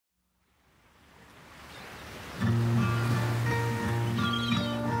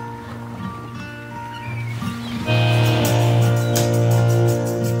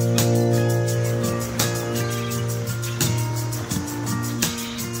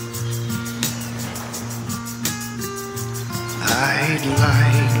I'd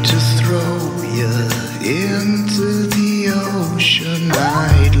like to throw you into the ocean.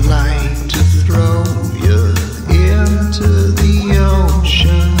 I'd like to throw you into the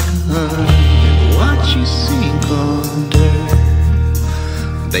ocean and watch you sink under.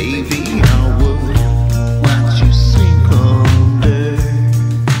 Baby, I would watch you sink under.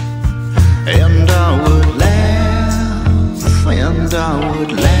 And I would laugh, and I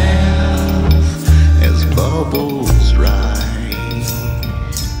would laugh as bubbles rise.